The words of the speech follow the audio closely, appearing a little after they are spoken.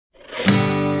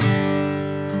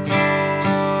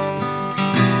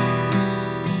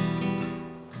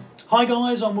Hi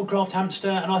guys, I'm Woodcraft Hamster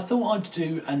and I thought I'd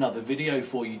do another video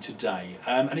for you today,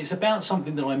 and it's about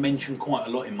something that I mention quite a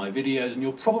lot in my videos, and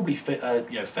you're probably fed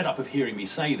up of hearing me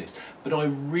say this, but I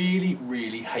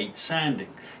really hate sanding.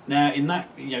 Now in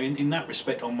that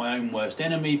respect I'm my own worst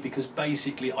enemy, because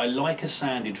basically I like a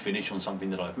sanded finish on something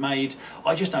that I've made.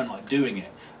 I just don't like doing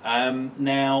it.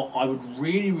 Now I would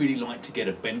really like to get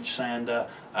a bench sander.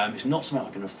 It's not something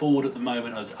I can afford at the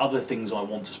moment. There's other things I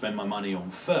want to spend my money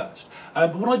on first.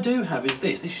 But what I do have is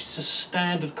this is just a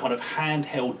standard kind of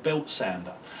handheld belt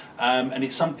sander. And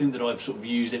it's something that I've sort of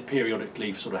used it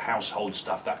periodically for sort of household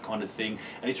stuff, that kind of thing.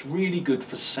 And it's really good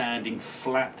for sanding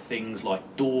flat things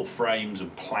like door frames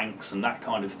and planks and that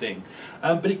kind of thing.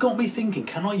 But it got me thinking,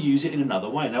 can I use it in another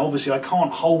way? Now obviously I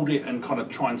can't hold it and kind of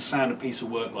try and sand a piece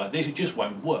of work like this, it just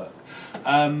won't work.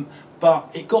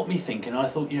 But it got me thinking, and I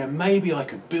thought, maybe I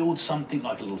could build something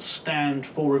like a little stand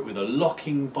for it with a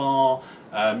locking bar,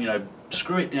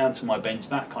 screw it down to my bench,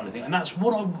 that kind of thing. And that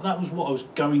was what I was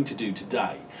going to do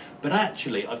today. But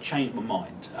actually I've changed my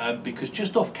mind, because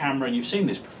just off camera, and you've seen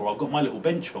this before, I've got my little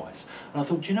bench vise, and I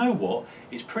thought, you know what,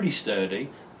 it's pretty sturdy.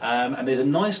 And there's a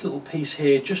nice little piece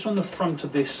here just on the front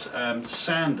of this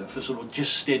sander for sort of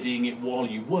just steadying it while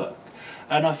you work.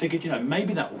 And I figured,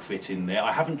 maybe that will fit in there.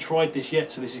 I haven't tried this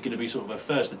yet, so this is going to be sort of a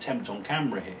first attempt on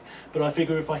camera here. But I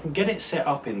figure if I can get it set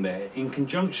up in there, in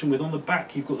conjunction with, on the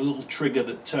back, you've got the little trigger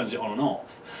that turns it on and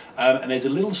off. And there's a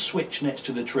little switch next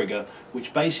to the trigger,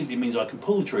 which basically means I can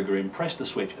pull the trigger in, press the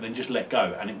switch, and then just let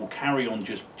go. And it will carry on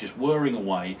just whirring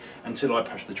away until I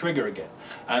press the trigger again.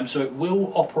 So it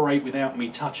will operate without me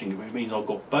touching it, which means I've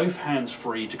got both hands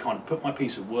free to kind of put my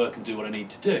piece of work and do what I need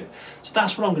to do. So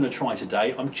that's what I'm going to try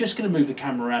today. I'm just going to move the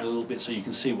camera around a little bit so you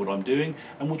can see what I'm doing,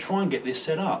 and we'll try and get this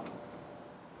set up.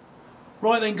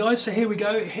 Right then guys, so here we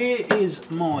go. Here is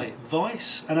my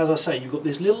vise, and as I say, you've got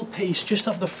this little piece just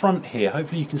up the front here.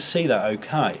 Hopefully you can see that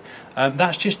okay.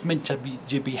 That's just meant to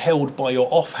be held by your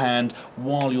offhand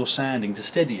while you're sanding to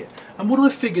steady it. And what I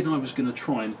figured I was going to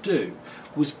try and do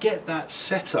was get that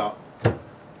set up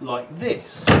like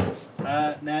this.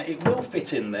 Now it will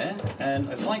fit in there,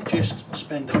 and if I just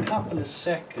spend a couple of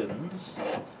seconds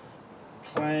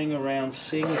playing around,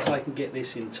 seeing if I can get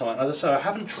this in tight. As I say, I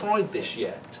haven't tried this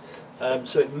yet,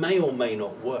 so it may or may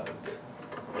not work.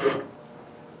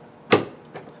 Again,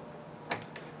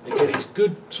 it's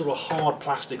good sort of hard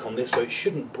plastic on this, so it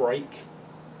shouldn't break.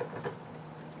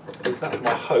 At least that's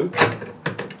my hope.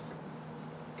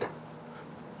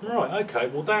 Right, okay,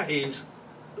 well that is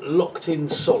locked in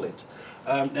solid.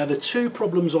 Now the two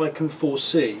problems I can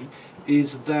foresee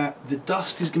is that the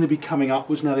dust is going to be coming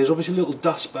upwards. Now there's obviously a little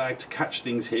dust bag to catch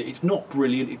things here. It's not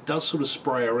brilliant, it does sort of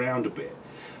spray around a bit.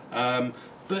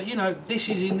 But this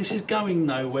is going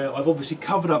nowhere. I've obviously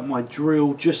covered up my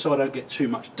drill just so I don't get too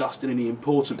much dust in any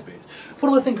important bits. What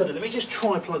do I think I'll do? Let me just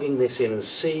try plugging this in and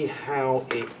see how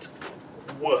it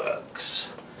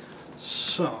works.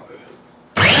 So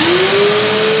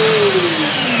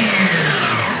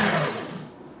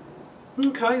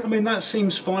okay, I mean that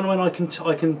seems fine. I mean I can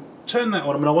turn that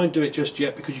on. I mean I won't do it just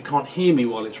yet because you can't hear me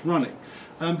while it's running.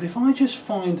 But if I just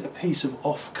find a piece of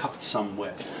offcut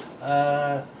somewhere,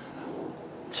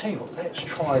 tell you what, let's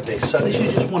try this. So this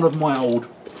is just one of my old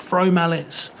throw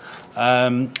mallets,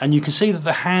 and you can see that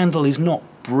the handle is not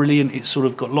brilliant. It's sort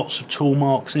of got lots of tool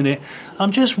marks in it.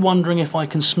 I'm just wondering if I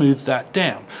can smooth that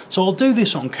down. So I'll do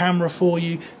this on camera for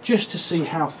you just to see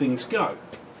how things go.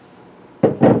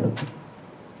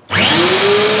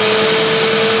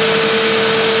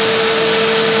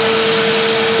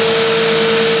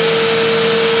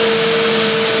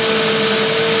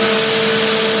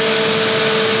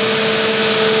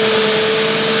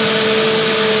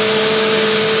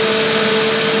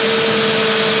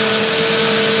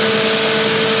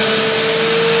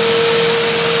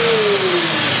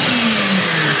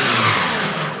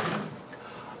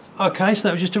 Okay, so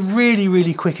that was just a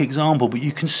really quick example, but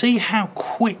you can see how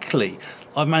quickly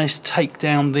I've managed to take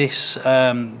down this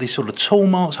these sort of tool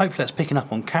marks. Hopefully that's picking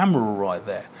up on camera all right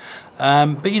there.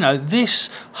 But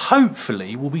this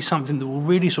hopefully will be something that will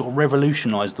really sort of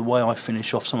revolutionise the way I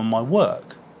finish off some of my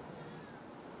work.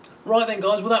 Right then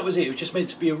guys, well that was it. It was just meant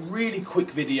to be a really quick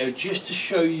video just to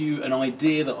show you an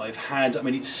idea that I've had. I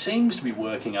mean it seems to be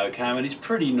working okay. I mean it's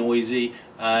pretty noisy.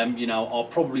 I'll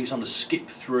probably sort of skip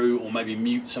through or maybe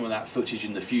mute some of that footage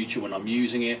in the future when I'm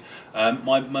using it.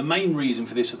 My main reason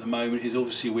for this at the moment is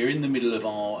obviously we're in the middle of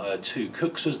our two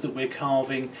cookses that we're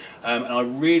carving, and I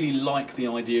really like the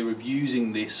idea of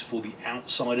using this for the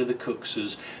outside of the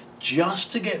cookses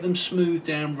just to get them smoothed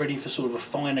down, ready for sort of a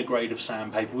finer grade of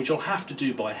sandpaper, which I'll have to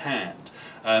do by hand,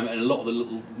 and a lot of the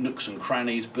little nooks and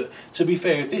crannies. But to be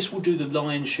fair, if this will do the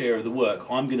lion's share of the work,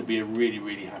 I'm going to be a really,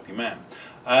 really happy man.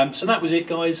 So that was it,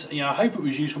 guys. You know, I hope it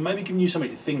was useful, maybe giving you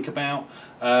something to think about.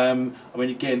 I mean,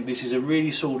 again, this is a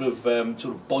really sort of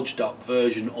bodged up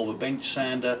version of a bench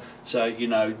sander. So, you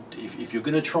know, if you're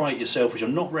going to try it yourself, which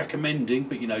I'm not recommending,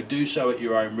 but, you know, do so at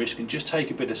your own risk and just take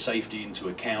a bit of safety into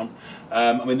account.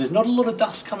 I mean, there's not a lot of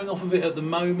dust coming off of it at the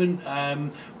moment,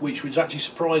 which actually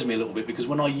surprised me a little bit, because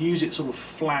when I use it sort of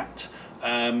flat,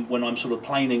 when I'm sort of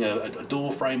planing a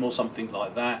door frame or something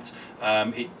like that,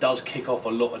 it does kick off a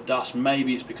lot of dust.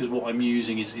 Maybe it's because what I'm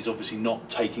using is obviously not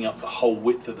taking up the whole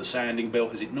width of the sanding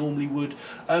belt as it normally would,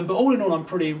 but all in all I'm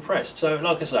pretty impressed. So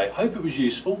like I say, hope it was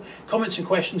useful. Comments and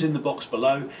questions in the box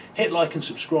below. Hit like and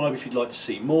subscribe if you'd like to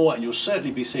see more, and you'll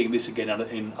certainly be seeing this again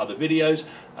in other videos,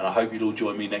 and I hope you'll all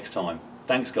join me next time.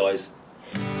 Thanks, guys.